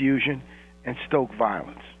confusion and stoke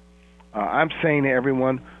violence. I'm saying to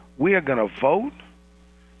everyone, we are going to vote,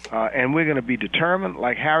 and we're going to be determined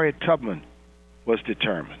like Harriet Tubman was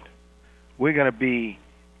determined. We're going to be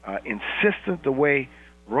insistent the way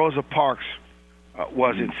Rosa Parks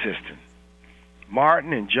was insistent.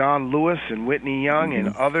 Martin and John Lewis and Whitney Young and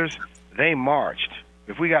others, they marched.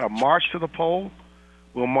 If we got to march to the poll,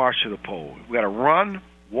 we'll march to the poll. If we got to run,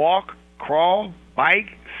 walk, crawl,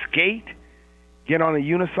 bike, skate, get on a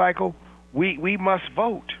unicycle, we must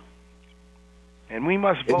vote. And we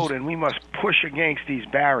must vote, and we must push against these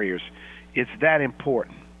barriers. It's that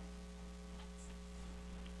important.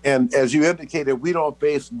 And as you indicated, we don't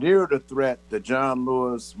face near the threat that John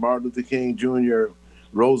Lewis, Martin Luther King Jr.,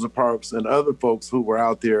 Rosa Parks, and other folks who were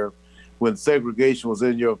out there when segregation was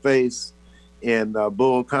in your face, and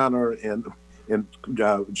Bull Connor and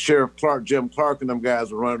Sheriff Clark, Jim Clark, and them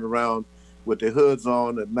guys were running around with their hoods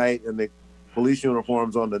on at night and the police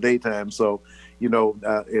uniforms on the daytime. So,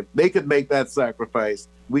 if they could make that sacrifice,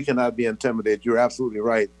 we cannot be intimidated. You're absolutely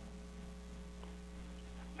right.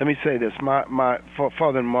 Let me say this. My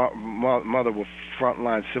father and mother were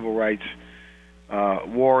frontline civil rights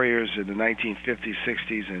warriors in the 1950s,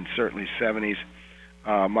 60s, and certainly 70s.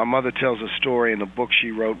 My mother tells a story in the book she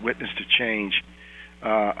wrote, Witness to Change,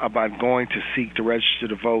 about going to seek to register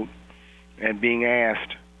to vote and being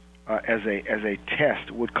asked as a test,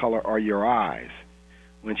 what color are your eyes?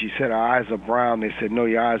 When she said her eyes are brown, they said, no,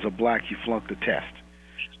 your eyes are black, you flunked the test.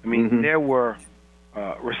 I mean, there were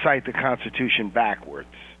recite the Constitution backwards,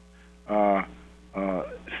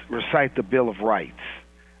 recite the Bill of Rights,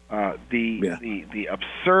 the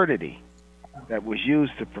absurdity that was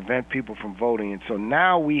used to prevent people from voting. And so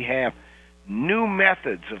now we have new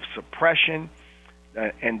methods of suppression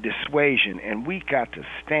and dissuasion, and we got to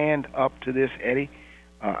stand up to this, Eddie.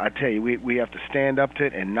 I tell you, we have to stand up to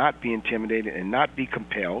it and not be intimidated and not be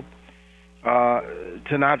compelled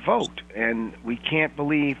to not vote. And we can't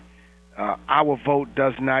believe our vote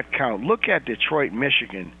does not count. Look at Detroit,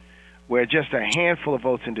 Michigan, where just a handful of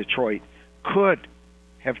votes in Detroit could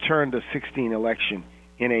have turned the 2016 election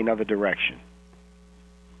in another direction.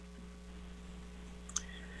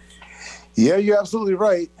 Yeah, you're absolutely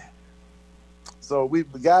right. So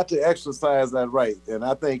we've got to exercise that right. And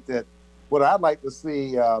I think that what I'd like to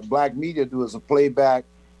see black media do is a playback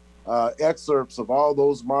excerpts of all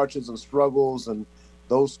those marches and struggles and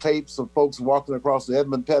those tapes of folks walking across the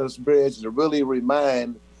Edmund Pettus Bridge to really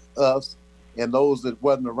remind us and those that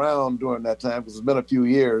wasn't around during that time, because it's been a few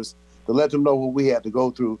years, to let them know what we had to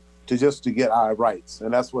go through to get our rights.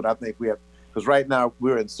 And that's what I think we have, because right now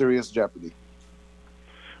we're in serious jeopardy.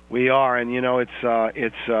 We are, and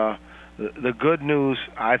it's the good news,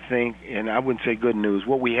 I think, and I wouldn't say good news,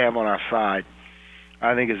 what we have on our side,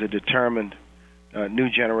 I think, is a determined new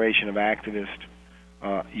generation of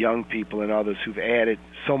activists, young people and others who've added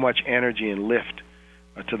so much energy and lift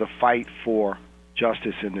to the fight for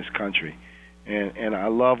justice in this country. And I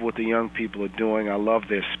love what the young people are doing. I love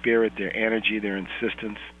their spirit, their energy, their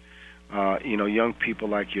insistence. Young people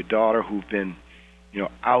like your daughter who've been,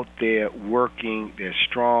 out there working. They're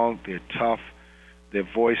strong, they're tough, their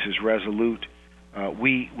voice is resolute.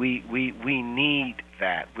 We need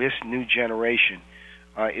that. This new generation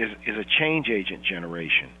is a change agent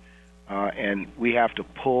generation, and we have to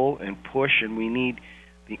pull and push. And we need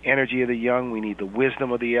the energy of the young. We need the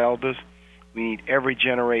wisdom of the elders. We need every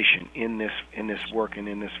generation in this work and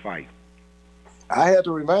in this fight. I had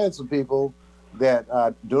to remind some people that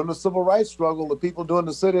during the civil rights struggle, the people doing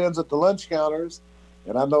the sit-ins at the lunch counters,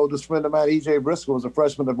 and I know this friend of mine, E.J. Briscoe, was a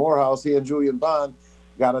freshman at Morehouse. He and Julian Bond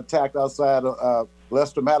got attacked outside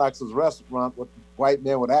Lester Maddox's restaurant with white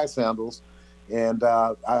men with axe handles. And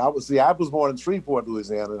I was born in Shreveport,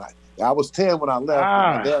 Louisiana, and I was 10 when I left.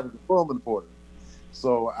 My dad was a Pullman porter.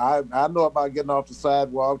 So I know about getting off the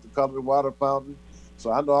sidewalk, the colored water fountain.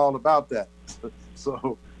 So I know all about that.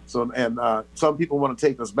 So some people want to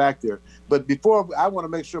take us back there. But before, I want to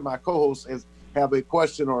make sure my co-hosts have a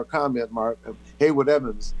question or a comment, Mark. Haywood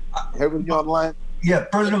Evans. Haywood, you on the line? Yeah,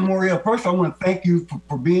 President Morial, first I want to thank you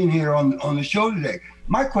for being here on the show today.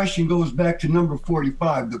 My question goes back to number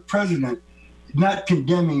 45, the president not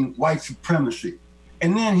condemning white supremacy,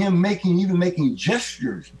 and then him making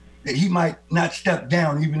gestures that he might not step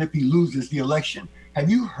down even if he loses the election. Have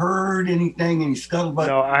you heard anything, any scuttlebutt?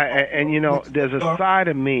 No, there's a side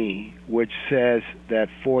of me which says that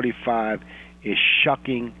 45 is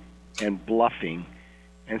shucking and bluffing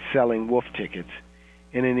and selling wolf tickets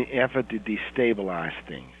in an effort to destabilize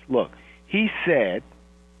things. Look, he said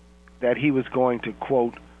that he was going to,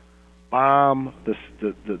 quote, bomb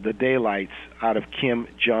the daylights out of Kim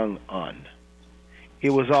Jong-un. It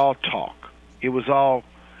was all talk. It was all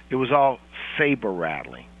saber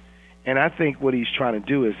rattling. And I think what he's trying to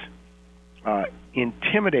do is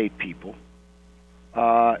intimidate people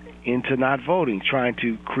into not voting, trying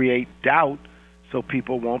to create doubt so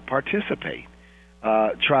people won't participate,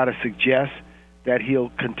 try to suggest that he'll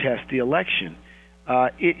contest the election.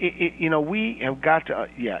 We have got to,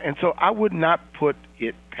 and so I would not put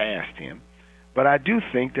it past him, but I do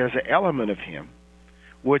think there's an element of him,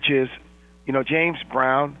 which is, James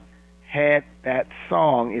Brown had that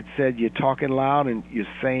song. It said, "You're talking loud and you're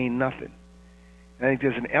saying nothing." And I think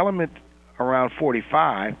there's an element around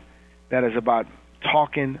 45 that is about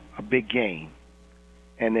talking a big game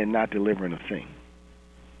and then not delivering a thing.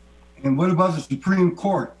 And what about the Supreme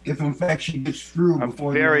Court, if in fact she gets through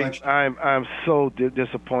before the election? I'm so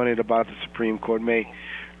disappointed about the Supreme Court. May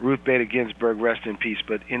Ruth Bader Ginsburg rest in peace.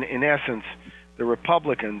 But in essence, the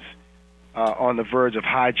Republicans are on the verge of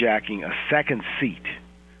hijacking a second seat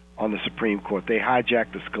on the Supreme Court. They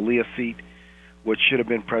hijacked the Scalia seat, which should have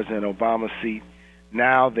been President Obama's seat.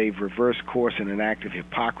 Now they've reversed course in an act of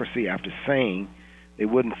hypocrisy after saying they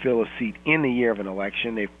wouldn't fill a seat in the year of an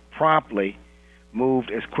election. They've promptly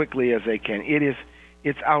moved as quickly as they can.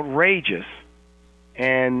 It's outrageous,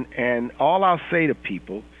 and all I'll say to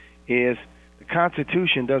people is the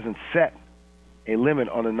Constitution doesn't set a limit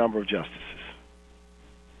on the number of justices.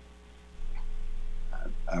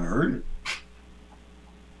 I heard it.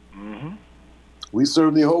 Mm-hmm. We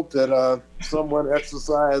certainly hope that someone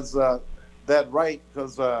exercise that right,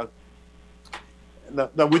 because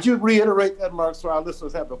now, would you reiterate that, Mark, so our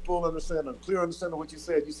listeners have a full understanding, a clear understanding of what you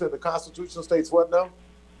said? You said the Constitution states what now?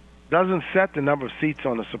 Doesn't set the number of seats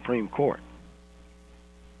on the Supreme Court.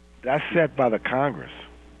 That's set by the Congress.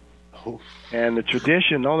 Oh. And the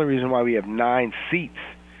tradition, the only reason why we have 9 seats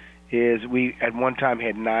is we at one time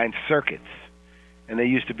had 9 circuits, and there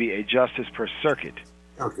used to be a justice per circuit.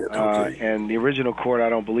 Okay. And the original court, I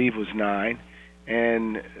don't believe, was 9.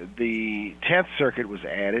 And the 10th Circuit was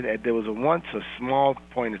added. There was once a small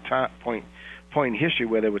point in history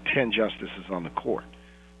where there were 10 justices on the court.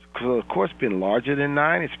 So the court's been larger than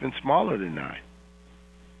 9. It's been smaller than 9.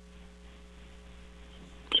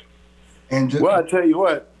 And well, I tell you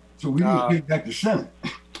what. So we need to get back to Senate.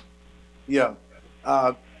 Yeah.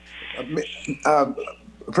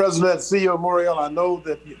 President CEO Muriel, I know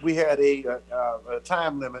that we had a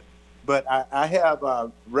time limit, but I have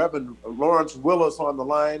Reverend Lawrence Willis on the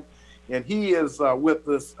line, and he is with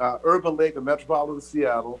this Urban League of Metropolitan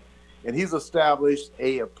Seattle, and he's established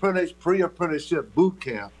a pre-apprenticeship boot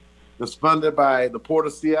camp that's funded by the Port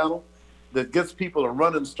of Seattle that gets people a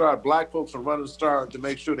running start, black folks a running start to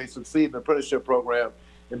make sure they succeed in the apprenticeship program.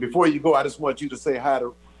 And before you go, I just want you to say hi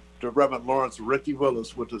to Reverend Lawrence Ricky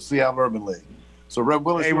Willis with the Seattle Urban League. So, Reverend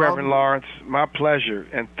Willis. Hey, Reverend Lawrence, my pleasure,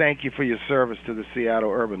 and thank you for your service to the Seattle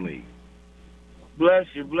Urban League. Bless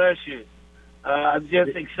you, bless you. I'm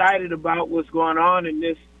just excited about what's going on in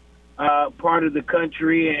this part of the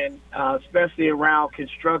country, and especially around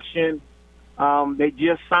construction. They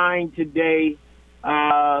just signed today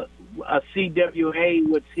a CWA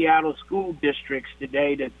with Seattle school districts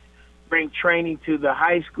today to bring training to the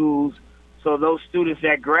high schools, so those students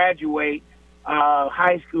that graduate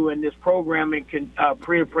high school in this program and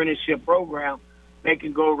pre-apprenticeship program, they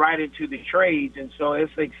can go right into the trades. And so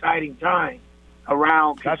it's an exciting time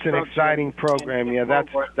around construction. That's an exciting program. Yeah,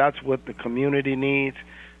 that's what the community needs.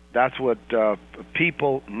 That's what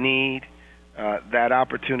people need, that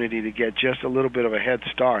opportunity to get just a little bit of a head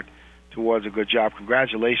start towards a good job.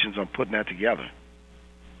 Congratulations on putting that together.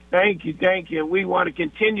 Thank you, thank you. We want to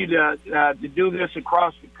continue to do this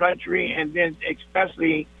across the country, and then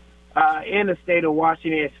especially in the state of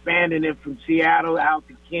Washington, expanding it from Seattle out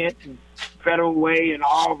to Kent and Federal Way and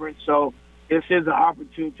Auburn. So this is an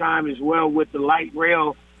opportune time as well with the light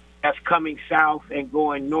rail that's coming south and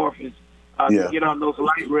going north to get on those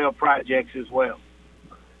light rail projects as well.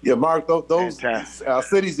 Yeah, Mark, those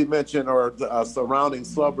cities you mentioned are the surrounding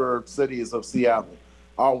suburb cities of Seattle,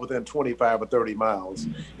 all within 25 or 30 miles.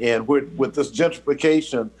 And with this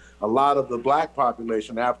gentrification, a lot of the black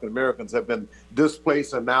population, African Americans, have been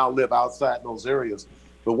displaced and now live outside those areas.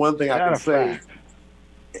 But one thing I can say,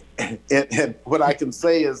 and what I can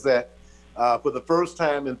say is that for the first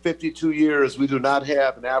time in 52 years, we do not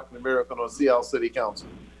have an African American on Seattle City Council.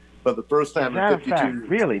 For the first time in 52 years.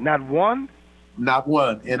 Really? Not one? Not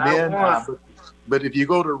one. And but if you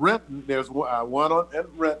go to Renton, there's one in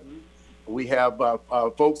Renton. We have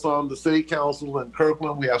folks on the city council in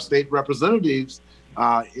Kirkland. We have state representatives,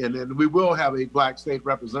 and then we will have a black state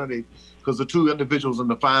representative because the two individuals in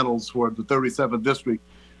the finals for the 37th district,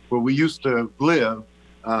 where we used to live,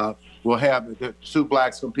 we'll have the two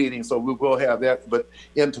blacks competing. So we will have that. But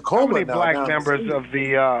in Tacoma, how many black members of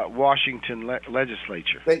the Washington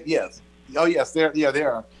legislature? Yes. Oh, yes.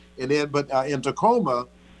 There are. And then, but in Tacoma,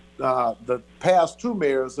 the past two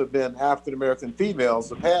mayors have been African American females.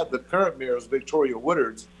 The current mayor is Victoria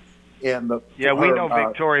Woodards, and we know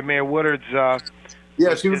Victoria Mayor Woodards.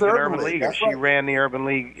 She was an urban league. She ran the urban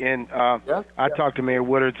league, and I talked to Mayor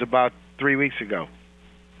Woodards about 3 weeks ago.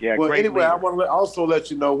 Yeah, well, great anyway, leader. I want to also let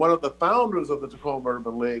you know one of the founders of the Tacoma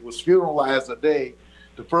Urban League was funeralized today,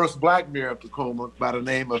 the first black mayor of Tacoma by the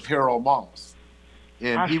name of Harold Moss.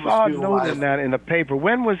 And I he was saw funeralized that in the paper.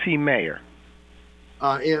 When was he mayor?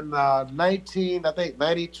 In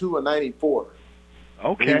 92 or 94.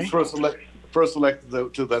 Okay. He was first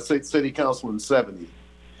elected to the city council in 70.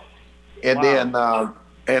 And wow.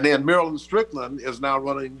 then Marilyn Strickland is now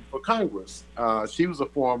running for Congress. She was a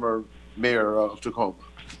former mayor of Tacoma.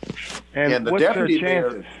 And the what's deputy their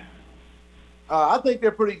chances? mayor, I think they're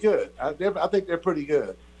pretty good. I think they're pretty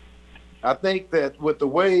good. I think that with the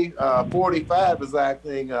way 45 is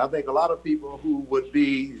acting, I think a lot of people who would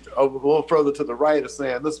be a little further to the right are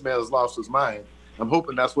saying this man has lost his mind. I'm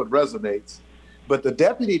hoping that's what resonates. But the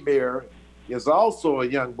deputy mayor is also a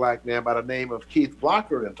young black man by the name of Keith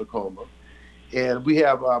Blocker in Tacoma. And we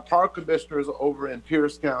have park commissioners over in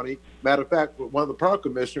Pierce County. Matter of fact, one of the park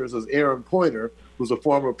commissioners is Aaron Pointer, who's a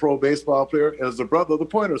former pro baseball player and is the brother of the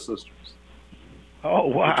Pointer sisters. Oh,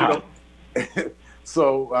 wow.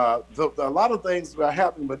 So a lot of things are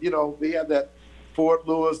happening, but, we had that Fort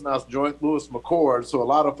Lewis, now it's Joint Lewis McCord. So a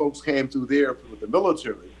lot of folks came through there with the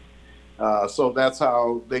military. So that's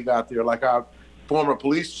how they got there. Like our former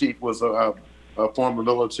police chief was a former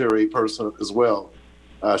military person as well.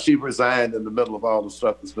 She resigned in the middle of all the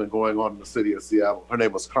stuff that's been going on in the city of Seattle. Her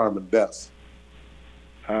name was Carmen Bess.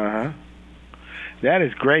 Uh-huh. That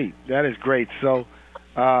is great. That is great. So,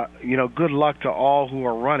 good luck to all who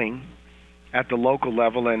are running at the local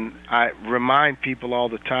level. And I remind people all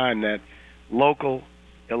the time that local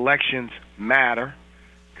elections matter.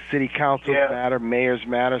 City councils matter. Mayors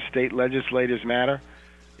matter. State legislators matter.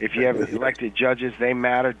 If you have elected judges, they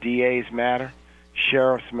matter. DAs matter.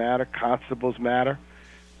 Sheriffs matter. Constables matter.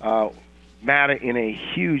 Matter in a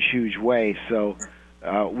huge, huge way. So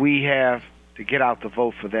we have to get out the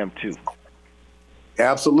vote for them too.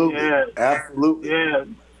 Absolutely. Yeah. Absolutely.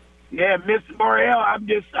 Yeah, Mr. Morrell, I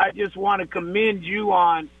just want to commend you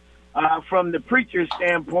on from the preacher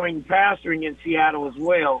standpoint and pastoring in Seattle as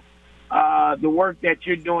well, the work that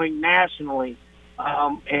you're doing nationally.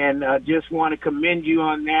 And just want to commend you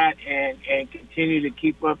on that and continue to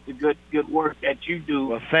keep up the good work that you do.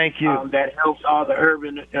 Well, thank you. That helps all the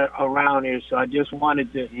urban around here. So I just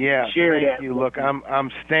wanted to share thank that. You. Look,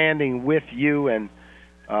 I'm standing with you and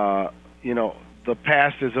the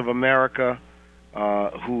pastors of America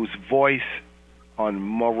whose voice on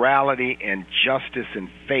morality and justice and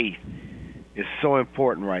faith is so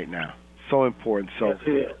important right now. So important. So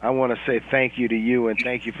I want to say thank you to you and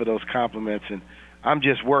thank you for those compliments. And I'm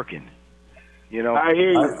just working. I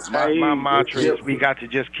hear you. My mantra is we got to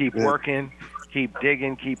just keep working, keep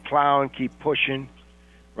digging, keep plowing, keep pushing,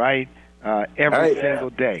 right? Every single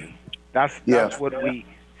day. That's what we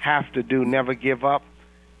have to do. Never give up,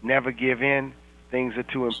 never give in. Things are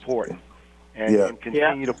too important. And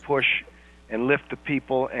continue to push and lift the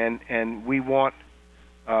people. And we want,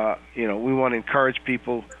 we want to encourage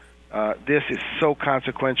people. This is so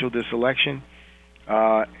consequential, this election.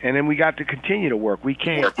 And then we got to continue to work. We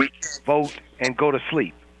can't vote and go to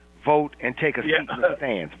sleep, vote and take a seat in the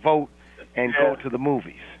stands, vote and go to the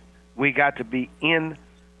movies. We got to be in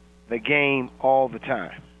the game all the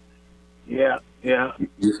time. Yeah.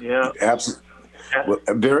 Absolutely. Well,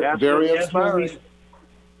 very inspiring.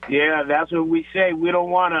 That's what we say. We don't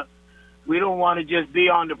want to just be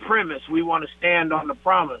on the premise. We want to stand on the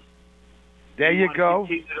promise. There you go.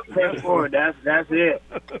 Continue to press forward. That's it.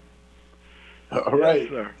 All right. Yes,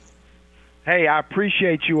 sir. Hey, I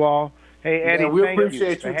appreciate you all. Hey, Eddie, we thank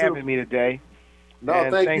appreciate you for you having me today. No,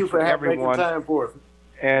 and thank you for making time for us.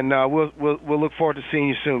 And we'll look forward to seeing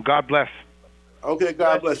you soon. God bless. Okay,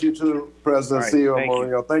 God bless you too, President CEO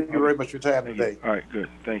Morrell. Thank you very much for your time today. All right, good.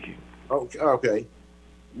 Thank you. Okay.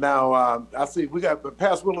 Now, I see we got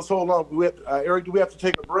Pastor Willis. Hold on. Eric, do we have to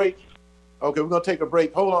take a break? Okay, we're going to take a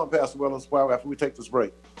break. Hold on, Pastor Willis, after we take this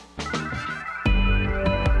break.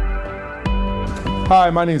 Hi,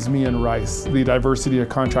 my name is Mian Rice, the Diversity of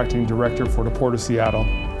Contracting Director for the Port of Seattle.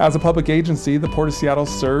 As a public agency, the Port of Seattle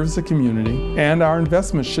serves the community, and our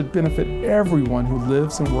investments should benefit everyone who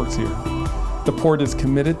lives and works here. The Port is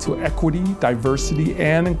committed to equity, diversity,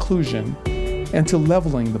 and inclusion, and to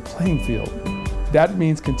leveling the playing field. That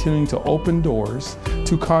means continuing to open doors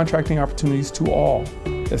to contracting opportunities to all,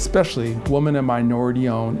 especially women and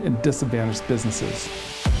minority-owned and disadvantaged businesses.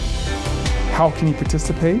 How can you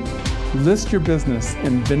participate? List your business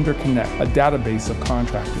in Vendor Connect, a database of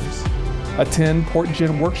contractors. Attend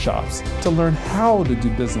PortGen workshops to learn how to do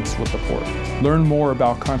business with the Port. Learn more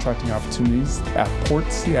about contracting opportunities at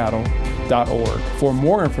portseattle.org. For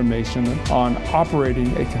more information on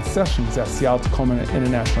operating a concessions at Seattle-Tacoma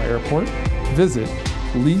International Airport, visit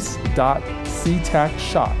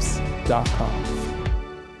lease.ctacshops.com.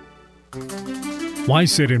 Why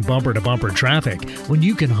sit in bumper-to-bumper traffic when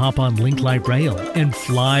you can hop on Link Light Rail and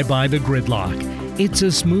fly by the gridlock? It's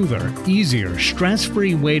a smoother, easier,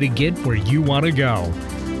 stress-free way to get where you want to go.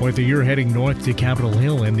 Whether you're heading north to Capitol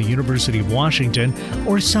Hill and the University of Washington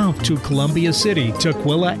or south to Columbia City,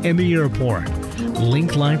 Tukwila, and the airport,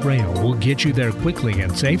 Link Light Rail will get you there quickly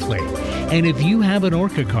and safely. And if you have an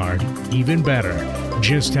ORCA card, even better.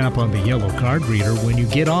 Just tap on the yellow card reader when you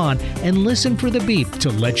get on and listen for the beep to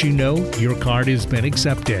let you know your card has been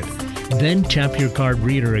accepted. Then tap your card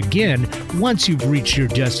reader again once you've reached your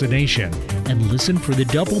destination and listen for the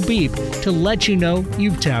double beep to let you know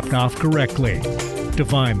you've tapped off correctly. To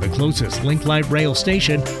find the closest Link Light Rail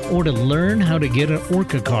station or to learn how to get an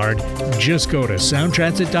ORCA card, just go to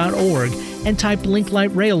soundtransit.org and type Link Light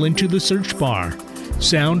Rail into the search bar.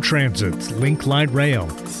 Sound Transit's Link Light Rail.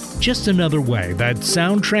 Just another way that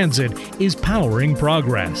Sound Transit is powering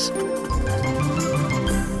progress.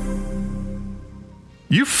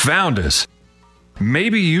 You found us.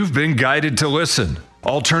 Maybe you've been guided to listen.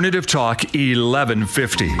 Alternative Talk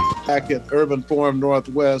 1150. Back at Urban Forum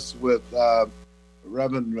Northwest with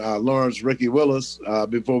Reverend Lawrence Ricky Willis.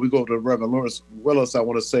 Before we go to Reverend Lawrence Willis, I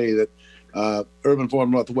want to say that Urban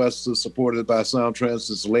Forum Northwest is supported by Sound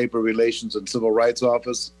Transit's Labor Relations and Civil Rights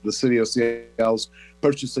Office, the City of Seattle's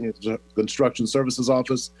Purchasing and Construction Services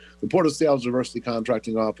Office, the Port of Seattle's Diversity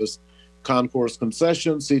Contracting Office, Concourse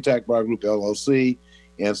Concessions, CTAC Bar Group LLC,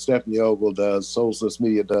 and Stephanie Ogle does, Solstice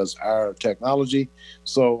Media does our technology.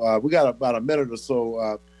 So we got about a minute or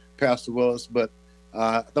so, Pastor Willis, but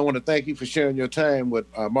I want to thank you for sharing your time with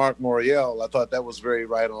Mark Moriel. I thought that was very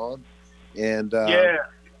right on. And yeah.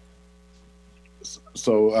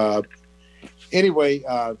 So anyway,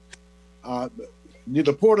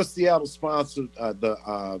 the Port of Seattle sponsored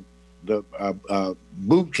the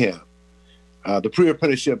boot camp, the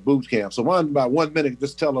pre-apprenticeship boot camp. So about 1 minute,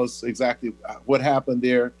 just tell us exactly what happened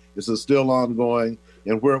there. Is it still ongoing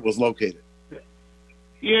and where it was located?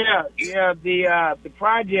 Yeah. The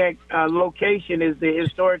project location is the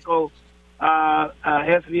historical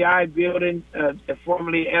SVI building,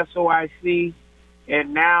 formerly SOIC.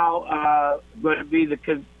 And now going to be the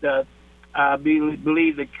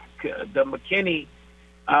McKinney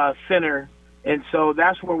Center, and so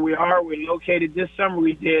that's where we are. We're located. This summer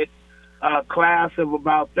we did a class of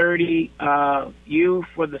about 30 youth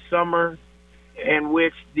for the summer, in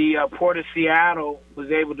which the Port of Seattle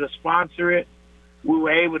was able to sponsor it. We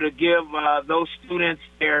were able to give those students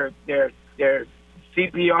their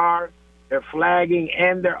CPR, their flagging,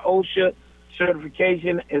 and their OSHA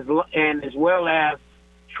certification, as well as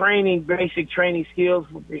basic training skills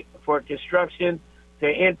for construction to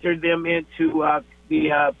enter them into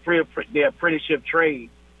the apprenticeship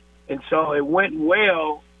trade. And so it went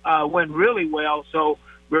really well. So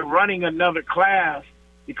we're running another class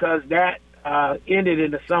because that ended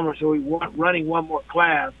in the summer. So we're running one more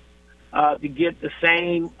class to get the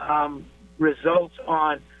same results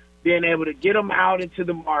on being able to get them out into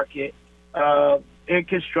the market in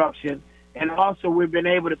construction. And also, we've been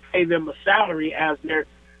able to pay them a salary as they're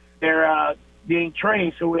being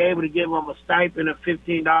trained. So we're able to give them a stipend of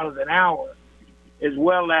 $15 an hour, as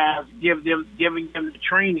well as giving them the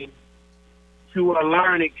training to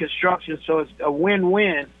learn in construction. So it's a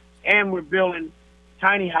win-win. And we're building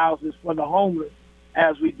tiny houses for the homeless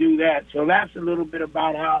as we do that. So that's a little bit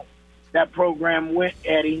about how that program went,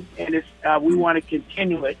 Eddie. And it's we want to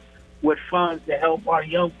continue it with funds to help our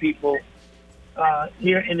young people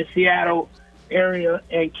here in the Seattle area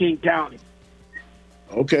and King County.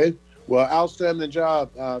 Okay. Well, outstanding job,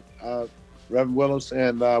 Reverend Willis,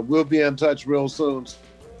 and we'll be in touch real soon.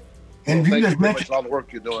 And Thank you you just very much mentioned for all the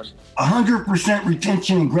work you're doing. 100%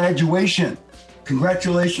 retention and graduation.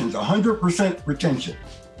 Congratulations, 100% retention.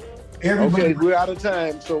 Everybody. Okay, we're out of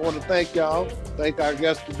time, so I want to thank y'all. Thank our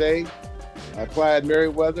guests today, Clyde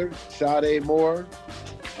Merriweather, Sade Moore,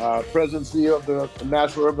 President and CEO of the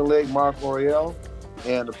National Urban League, Mark Oriel,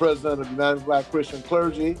 and the President of the United Black Christian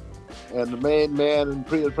Clergy, and the main man in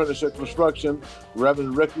pre-apprenticeship construction,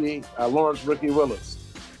 Reverend Lawrence Ricky Willis.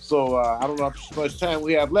 So I don't know how much time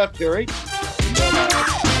we have left, Terry.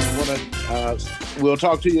 But, we'll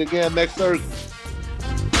talk to you again next Thursday.